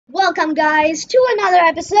Welcome guys to another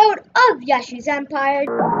episode of Yashi's Empire. We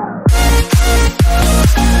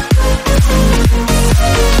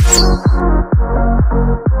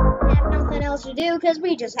have nothing else to do because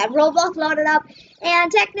we just have Roblox loaded up.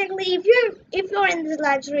 And technically, if you're in this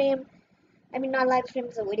live stream, I mean not live stream,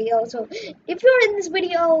 it's a video. So if you're in this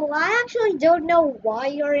video, I actually don't know why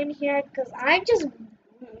you're in here because I just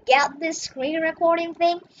get this screen recording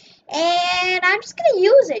thing and I'm just gonna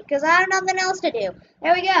use it because I have nothing else to do.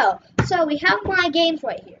 There we go. So we have my games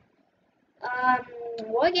right here.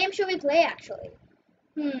 What game should we play actually?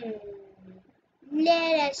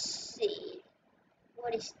 Let us see.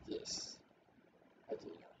 What is this?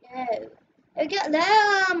 I do not know.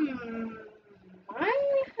 Okay, I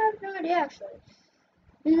have no idea actually.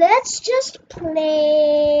 Let's just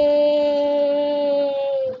play.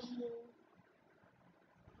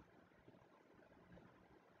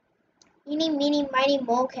 Eeny, meeny, miny,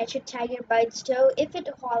 moe, catch a tiger by its toe. If it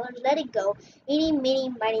hollers, let it go. Eeny, meeny,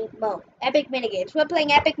 miny, moe. Epic minigames. We're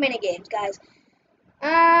playing epic minigames, guys.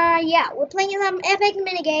 Yeah, we're playing some epic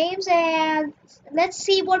minigames, and let's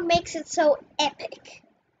see what makes it so epic.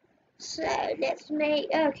 So, let's make,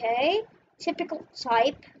 okay, typical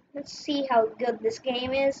type. Let's see how good this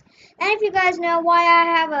game is. And if you guys know why I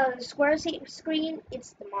have a square screen,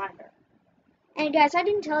 it's the monitor. And guys, I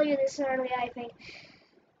didn't tell you this earlier, I think.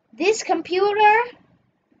 This computer,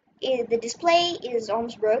 the display is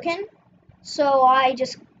almost broken, so I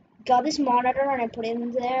just got this monitor and I put it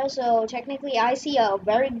in there. So technically I see a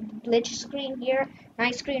very glitchy screen here,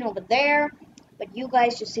 nice screen over there, but you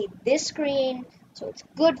guys just see this screen, so it's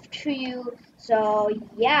good to you. So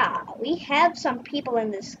yeah, we have some people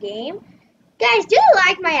in this game. Guys, do you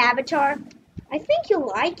like my avatar? I think you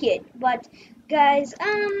like it, but guys,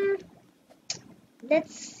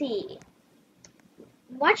 let's see.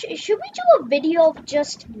 Should we do a video of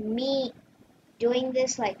just me doing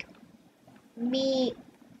this, like me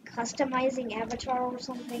customizing avatar or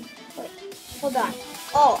something? Wait, hold on.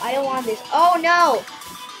 Oh, I don't want this. Oh no!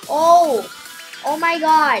 Oh my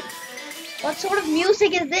god! What sort of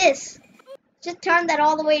music is this? Just turn that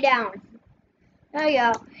all the way down. There you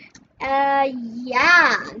go.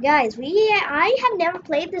 Yeah, guys, I have never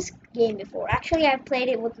played this game before. Actually, I've played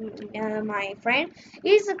it with my friend.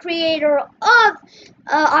 He's the creator of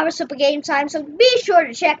our Super Game Time, so be sure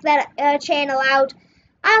to check that channel out.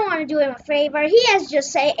 I want to do him a favor. He has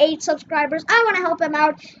just say 8 subscribers. I want to help him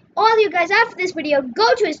out. All you guys, after this video,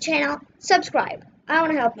 go to his channel, subscribe. I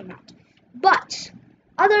want to help him out. But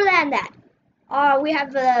other than that, we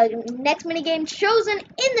have the next minigame chosen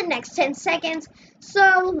in the next 10 seconds.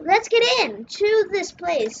 So let's get in to this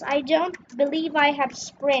place. I don't believe I have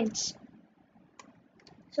sprint.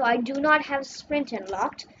 So I do not have sprint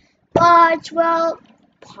unlocked. But, well,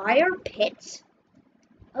 Pyre Pit.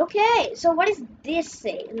 Okay, so what does this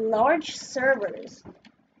say? Large servers.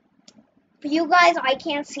 For you guys, I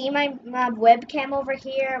can't see my webcam over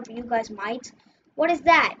here. But you guys might. What is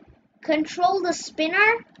that? Control the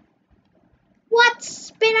spinner? What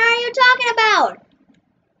spinner are you talking about?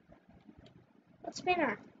 What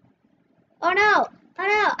spinner? Oh no! Oh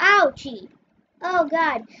no! Ouchie! Oh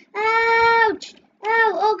god! Ouch!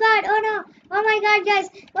 Oh! Oh god! Oh no! Oh my god, guys!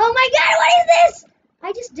 Oh my god! What is this?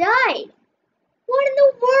 I just died. What in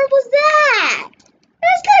the world was that?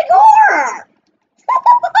 That's like horror. What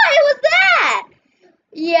was that?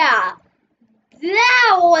 Yeah,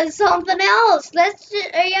 that was something else. Let's just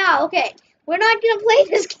yeah. Okay. We're not gonna play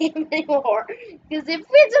this game anymore, because if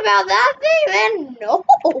it's about that thing, then no.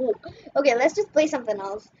 Okay, let's just play something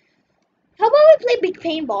else. How about we play Big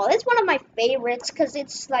Paintball? It's one of my favorites, because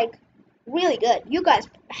it's, like, really good. You guys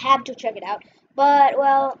have to check it out. But,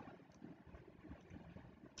 well,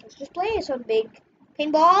 let's just play some Big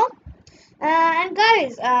Paintball. And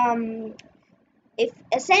guys,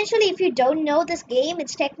 if you don't know this game,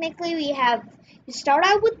 it's technically you start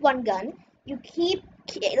out with one gun, you keep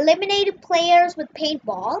eliminated players with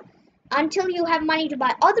paintball until you have money to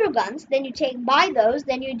buy other guns, then you buy those,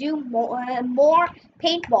 then you do more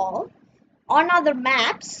paintball on other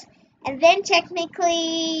maps, and then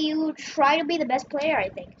technically you try to be the best player, I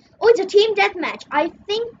think. Oh, it's a team deathmatch.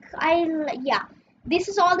 Yeah, this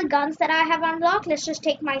is all the guns that I have unlocked. Let's just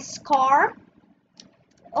take my Scar.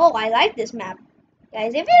 Oh, I like this map,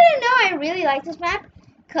 guys. If you didn't know, I really like this map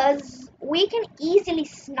because we can easily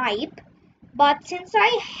snipe. But since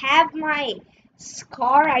I have my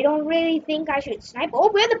Scar, I don't really think I should snipe.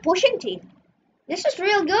 Oh, we're the pushing team. This is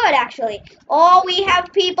real good, actually. Oh, we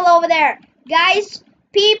have people over there. Guys,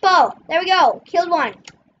 people. There we go. Killed one.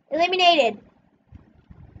 Eliminated.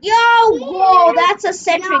 Yo, whoa, that's a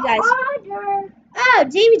sentry, guys. Oh,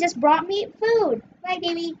 Davey just brought me food. Bye,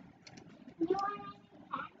 Davey.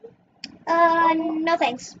 No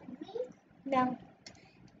thanks. No.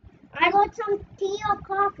 I want some tea or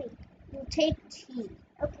coffee. We'll take tea.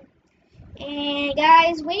 Okay. And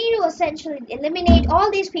guys, we need to essentially eliminate all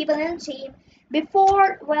these people in the team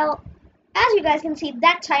before, well, as you guys can see,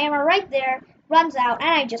 that timer right there runs out and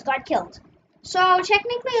I just got killed. So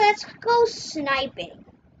technically, let's go sniping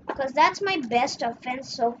because that's my best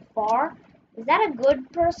offense so far. Is that a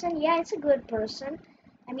good person? Yeah, it's a good person.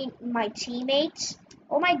 I mean, my teammates.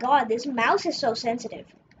 Oh my god, this mouse is so sensitive.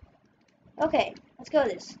 Okay, let's go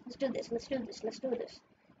this. Let's do this. Let's do this. Let's do this.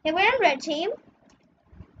 Okay, we're on red team.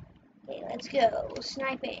 Okay, let's go.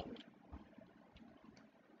 Sniping.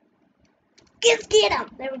 Let's get him.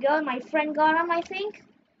 There we go. My friend got him, I think.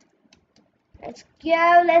 Let's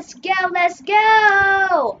go. Let's go. Let's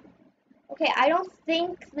go. Okay, I don't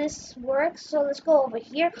think this works, so let's go over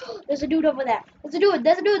here. There's a dude over there. There's a dude.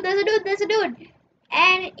 There's a dude. There's a dude. There's a dude.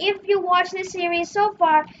 And if you watch this series so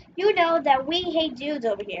far, you know that we hate dudes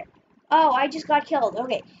over here. Oh, I just got killed.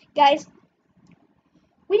 Okay, guys,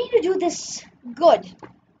 we need to do this good.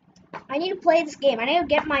 I need to play this game. I need to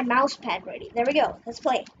get my mouse pad ready. There we go. Let's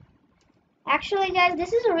play. Actually, guys,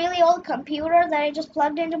 this is a really old computer that I just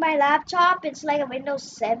plugged into my laptop. It's like a Windows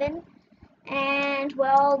 7. And,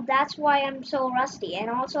 well, that's why I'm so rusty. And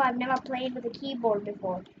also, I've never played with a keyboard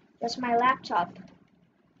before. Just my laptop.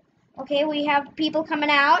 Okay, we have people coming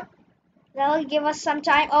out. That'll give us some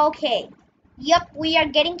time. Okay. Yep, we are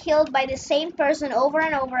getting killed by the same person over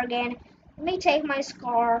and over again. Let me take my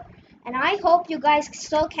scar. And I hope you guys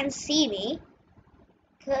still can see me.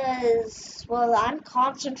 Because, well, I'm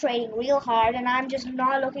concentrating real hard and I'm just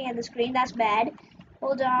not looking at the screen. That's bad.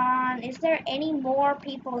 Hold on. Is there any more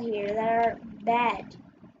people here that are bad?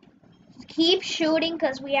 Just keep shooting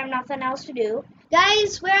because we have nothing else to do.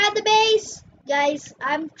 Guys, we're at the base. Guys,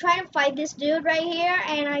 I'm trying to fight this dude right here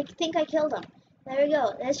and I think I killed him. There we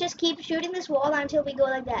go. Let's just keep shooting this wall until we go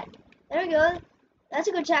like that. There we go. That's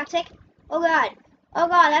a good tactic. Oh god. Oh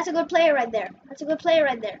god, that's a good player right there. That's a good player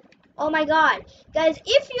right there. Oh my god. Guys,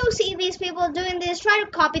 if you see these people doing this, try to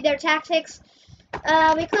copy their tactics.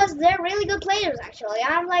 Because they're really good players, actually.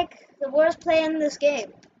 I'm like the worst player in this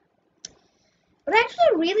game. But I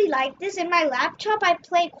actually really like this. In my laptop, I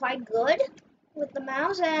play quite good with the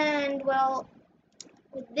mouse. And, well,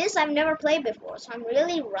 with this, I've never played before. So I'm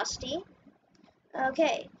really rusty.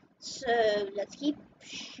 Okay, so let's keep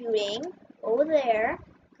shooting over there.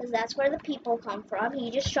 Because that's where the people come from. He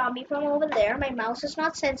just shot me from over there. My mouse is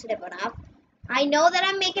not sensitive enough. I know that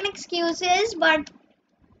I'm making excuses, but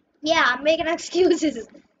yeah, I'm making excuses.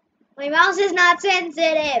 My mouse is not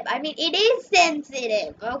sensitive. I mean, it is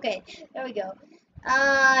sensitive. Okay, there we go.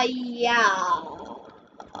 Yeah.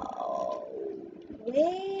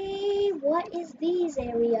 Wait, what is these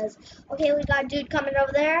areas? Okay, we got dude coming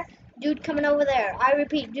over there. Dude coming over there. I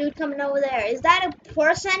repeat, dude coming over there. Is that a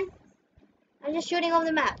person? I'm just shooting over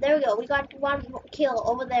the map. There we go. We got one kill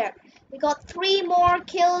over there. We got 3 more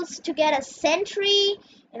kills to get a sentry.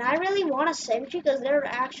 And I really want a sentry because they're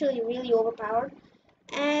actually really overpowered.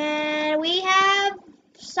 And we have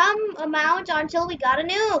some amount until we got a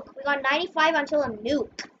nuke. We got 95 until a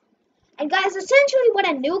nuke. And guys, essentially what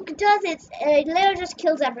a nuke does, it literally just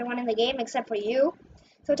kills everyone in the game except for you.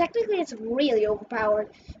 So technically it's really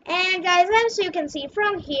overpowered. And guys, as you can see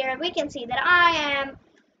from here, we can see that I am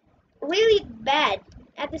really bad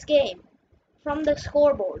at this game from the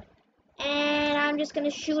scoreboard. And I'm just gonna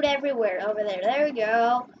shoot everywhere over there. There we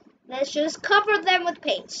go. Let's just cover them with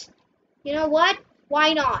paint. You know what?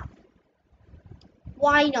 Why not?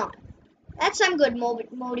 Why not? That's some good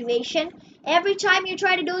motivation. Every time you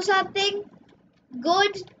try to do something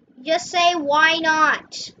good, just say why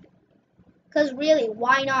not. Because really,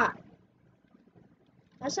 why not?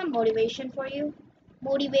 That's some motivation for you.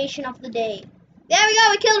 Motivation of the day. There we go,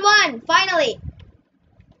 we killed one, finally.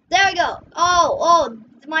 There we go. Oh,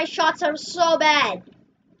 my shots are so bad.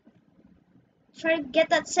 Try to get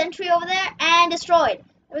that sentry over there and destroyed.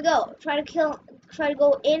 There we go. Try to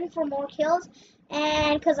go in for more kills.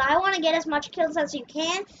 And because I want to get as much kills as you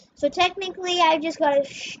can. So technically, I just got to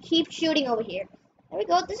keep shooting over here. There we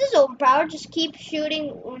go. This is overpowered. Just keep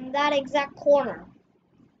shooting in that exact corner.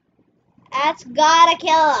 That's gotta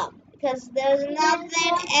kill him. Because there's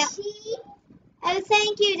nothing else. Oh,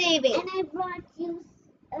 thank you, David. And I brought you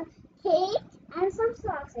a cake and some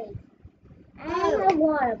sausage. And a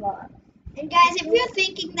water bottle. And guys, if you're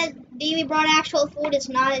thinking that Davey brought actual food, it's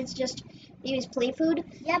not. It's just Davey's play food.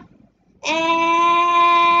 Yep.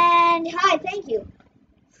 And hi, thank you.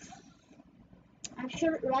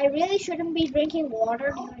 I really shouldn't be drinking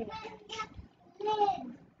water during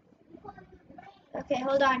Okay,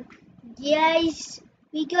 hold on. Guys,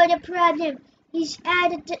 we got a problem. He's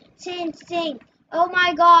added thing. Oh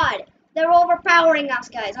my god. They're overpowering us,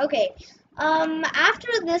 guys. Okay. After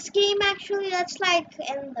this game, actually, let's like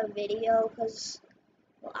end the video because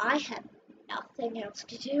well, I have nothing else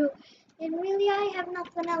to do. And really, I have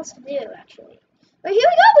nothing else to do, actually. But here we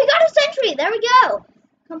go. We got a sentry. There we go.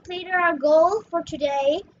 Completed our goal for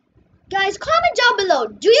today. Guys, comment down below.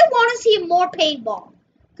 Do you want to see more paintball?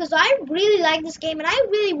 Because I really like this game and I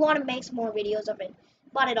really want to make some more videos of it.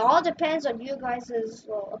 But it all depends on you guys'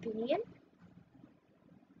 opinion.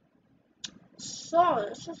 So,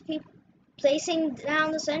 let's just keep placing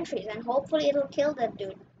down the sentries and hopefully it'll kill that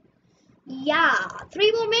dude. Yeah,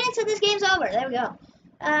 3 more minutes and this game's over. There we go.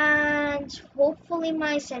 And hopefully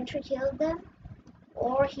my sentry killed them.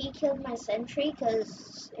 Or he killed my sentry,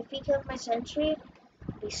 because if he killed my sentry,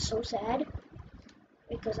 I'd be so sad.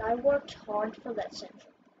 Because I worked hard for that sentry.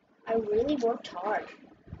 I really worked hard.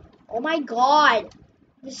 Oh my god.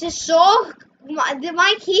 This is so...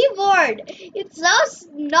 My keyboard. It's so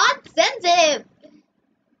not sensitive.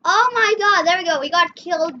 Oh my god. There we go. We got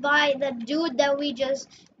killed by the dude that we just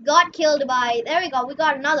got killed by. There we go. We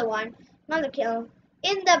got another one. Another kill.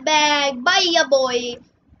 In the bag. Bye, ya boy.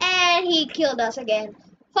 And he killed us again.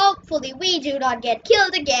 Hopefully we do not get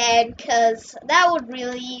killed again, because that would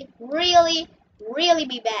really, really, really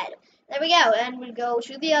be bad. There we go, and we go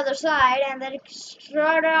to the other side, and then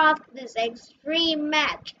start off this extreme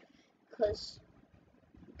match, because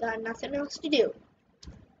got nothing else to do.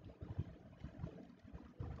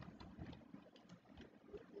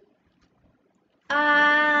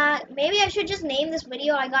 Maybe I should just name this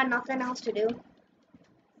video I got nothing else to do.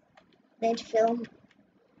 Then to film.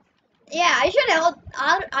 Yeah, I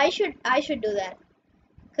should do that.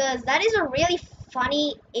 Cause that is a really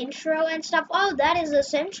funny intro and stuff. Oh, that is a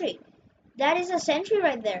sentry. That is a sentry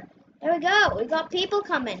right there. There we go. We got people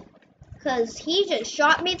coming. Cause he just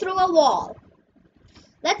shot me through a wall.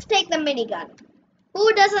 Let's take the minigun.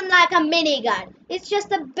 Who doesn't like a minigun? It's just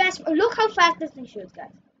the best. Look how fast this thing shoots,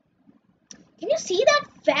 guys. Can you see that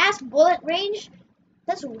fast bullet range?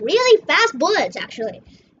 That's really fast bullets, actually.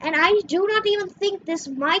 And I do not even think this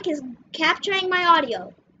mic is capturing my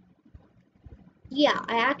audio. Yeah,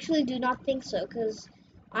 I actually do not think so, because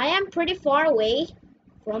I am pretty far away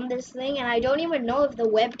from this thing, and I don't even know if the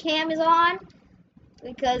webcam is on,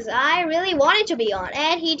 because I really want it to be on,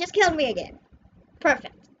 and he just killed me again.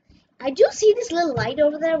 Perfect. I do see this little light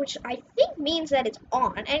over there, which I think means that it's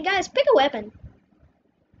on, and guys, pick a weapon.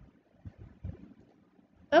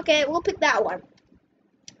 Okay, we'll pick that one.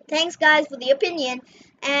 Thanks, guys, for the opinion.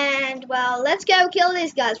 And, well, let's go kill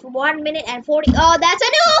these guys for 1 minute and 40. Oh, that's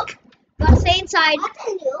a nuke! Gotta stay inside. That's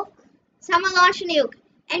a nuke. Someone launch a nuke.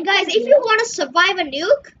 And, guys, if you want to survive a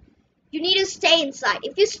nuke, you need to stay inside.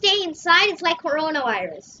 If you stay inside, it's like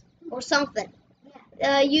coronavirus or something.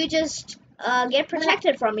 You just get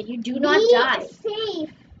protected from it. You do not die. Be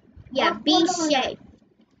safe. Yeah, be safe.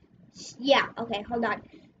 Yeah, okay, hold on.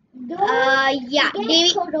 Yeah,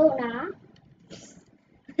 Get corona.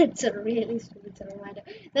 It's a really stupid reminder.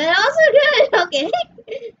 That's also good. Okay.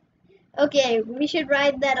 Okay, we should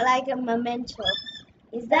write that like a memento.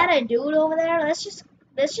 Is that a dude over there? Let's just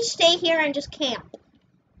stay here and just camp.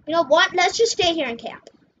 You know what? Let's just stay here and camp.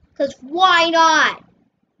 Cause why not?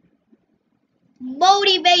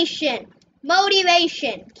 Motivation.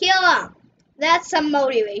 Motivation. Kill him. That's some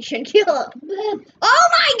motivation. Kill him. Oh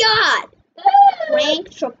my god! Prank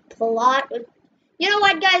to plot with. You know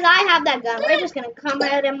what, guys? I have that gun. We're just gonna come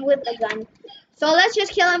at him with the gun. So let's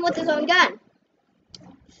just kill him with his own gun.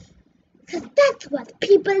 Cause that's what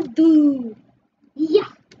people do. Yeah.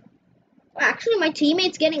 Well, actually, my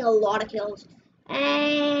teammate's getting a lot of kills.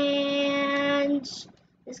 And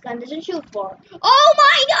this gun doesn't shoot for. Oh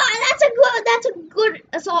my god! That's a good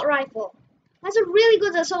assault rifle. That's a really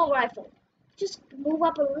good assault rifle. Just move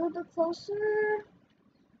up a little bit closer.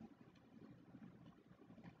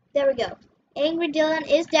 There we go. Angry Dylan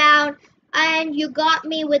is down, and you got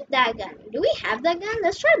me with that gun. Do we have that gun?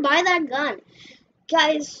 Let's try to buy that gun.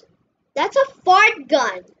 Guys, that's a fart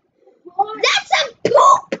gun. That's a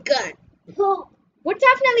poop gun. Poop. We're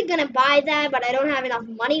definitely going to buy that, but I don't have enough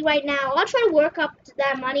money right now. I'll try to work up to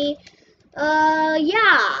that money.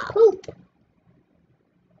 Yeah. Poop.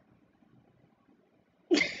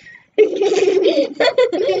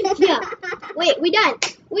 Yeah. Wait, we done.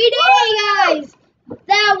 We did it, guys.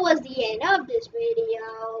 That was the end of this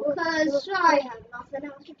video, because I have nothing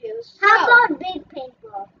else to do. So, How about big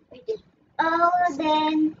paintball? we did. Oh,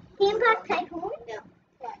 then Impact Tycoon? No.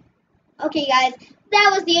 Okay, guys,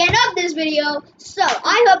 that was the end of this video. So,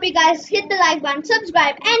 I hope you guys hit the like button,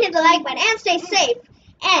 subscribe, and hit the like button, and stay safe.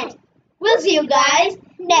 And we'll see you guys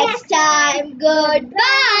next time. Goodbye.